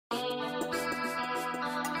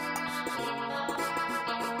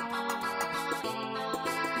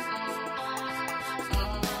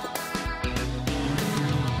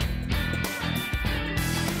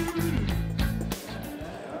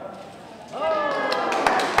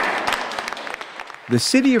The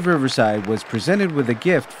city of Riverside was presented with a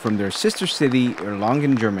gift from their sister city,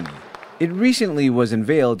 Erlangen, Germany. It recently was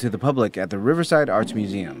unveiled to the public at the Riverside Art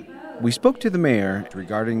Museum. We spoke to the mayor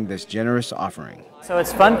regarding this generous offering. So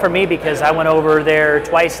it's fun for me because I went over there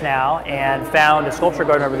twice now and found a sculpture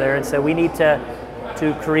garden over there, and so we need to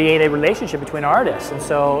create a relationship between artists. And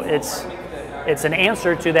so it's an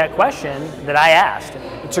answer to that question that I asked.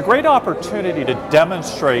 It's a great opportunity to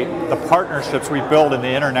demonstrate the partnerships we build in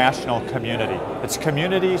the international community. It's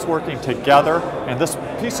communities working together, and this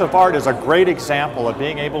piece of art is a great example of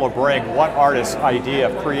being able to bring one artist's idea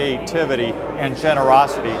of creativity and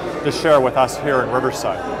generosity to share with us here in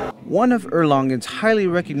Riverside. One of Erlangen's highly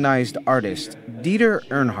recognized artists,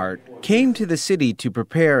 Erhard, came to the city to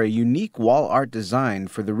prepare a unique wall art design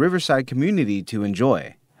for the Riverside community to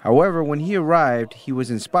enjoy. However, when he arrived, he was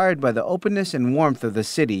inspired by the openness and warmth of the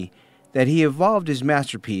city that he evolved his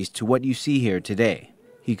masterpiece to what you see here today.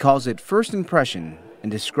 He calls it First Impression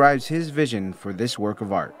and describes his vision for this work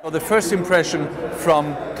of art. Well, the first impression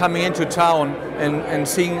from coming into town and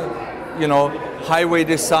seeing, highway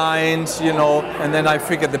designs, and then I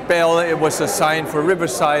figured the bell, it was a sign for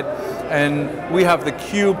Riverside, and we have the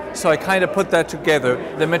cube, so I kind of put that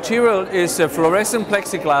together. The material is a fluorescent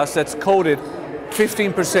plexiglass that's coated.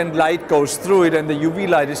 15% light goes through it, and the UV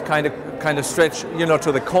light is kind of stretched,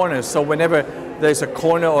 to the corners. So whenever there's a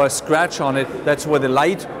corner or a scratch on it, that's where the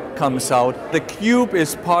light comes out. The cube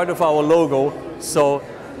is part of our logo, so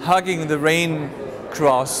hugging the rain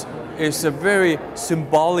cross is a very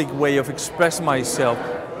symbolic way of expressing myself.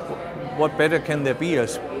 What better can there be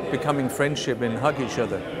as becoming friendship and hug each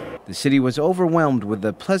other? The city was overwhelmed with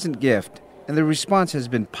the pleasant gift, and the response has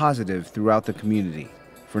been positive throughout the community.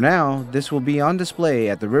 For now, this will be on display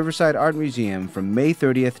at the Riverside Art Museum from May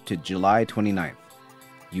 30th to July 29th.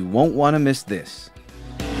 You won't want to miss this.